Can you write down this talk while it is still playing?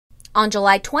On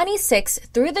July 26th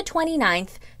through the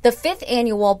 29th, the 5th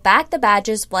annual Back the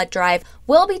Badges blood drive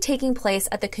will be taking place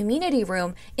at the Community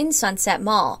Room in Sunset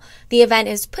Mall. The event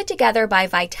is put together by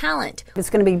Vitalant. It's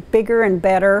going to be bigger and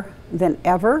better than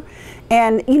ever.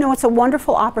 And, you know, it's a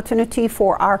wonderful opportunity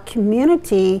for our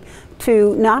community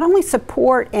to not only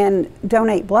support and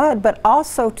donate blood, but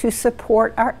also to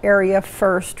support our area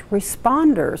first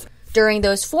responders. During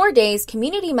those 4 days,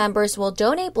 community members will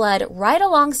donate blood right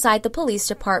alongside the police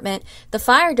department, the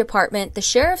fire department, the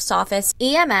sheriff's office,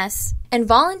 EMS, and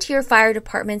volunteer fire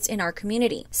departments in our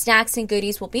community. Snacks and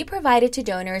goodies will be provided to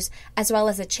donors, as well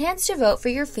as a chance to vote for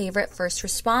your favorite first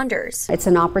responders. It's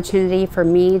an opportunity for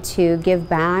me to give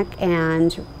back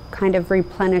and kind of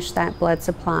replenish that blood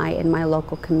supply in my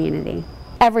local community.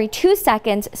 Every 2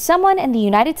 seconds, someone in the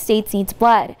United States needs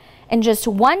blood, and just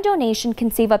one donation can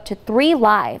save up to 3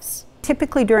 lives.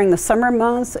 Typically during the summer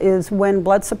months is when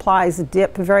blood supplies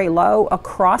dip very low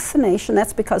across the nation.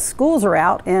 That's because schools are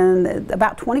out, and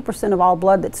about 20% of all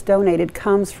blood that's donated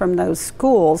comes from those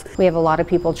schools. We have a lot of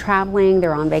people traveling,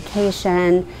 they're on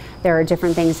vacation, there are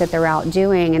different things that they're out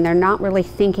doing, and they're not really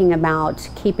thinking about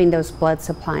keeping those blood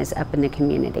supplies up in the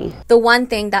community. The one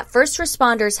thing that first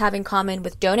responders have in common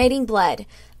with donating blood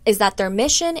is that their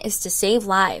mission is to save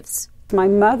lives. My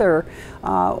mother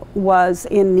was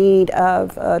in need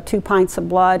of 2 pints of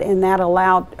blood, and that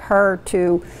allowed her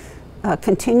to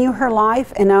continue her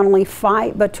life and not only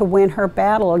fight, but to win her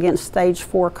battle against stage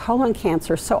 4 colon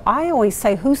cancer. So I always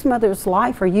say, whose mother's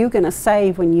life are you going to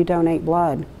save when you donate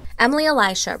blood? Emily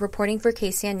Elisha reporting for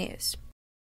KSAN News.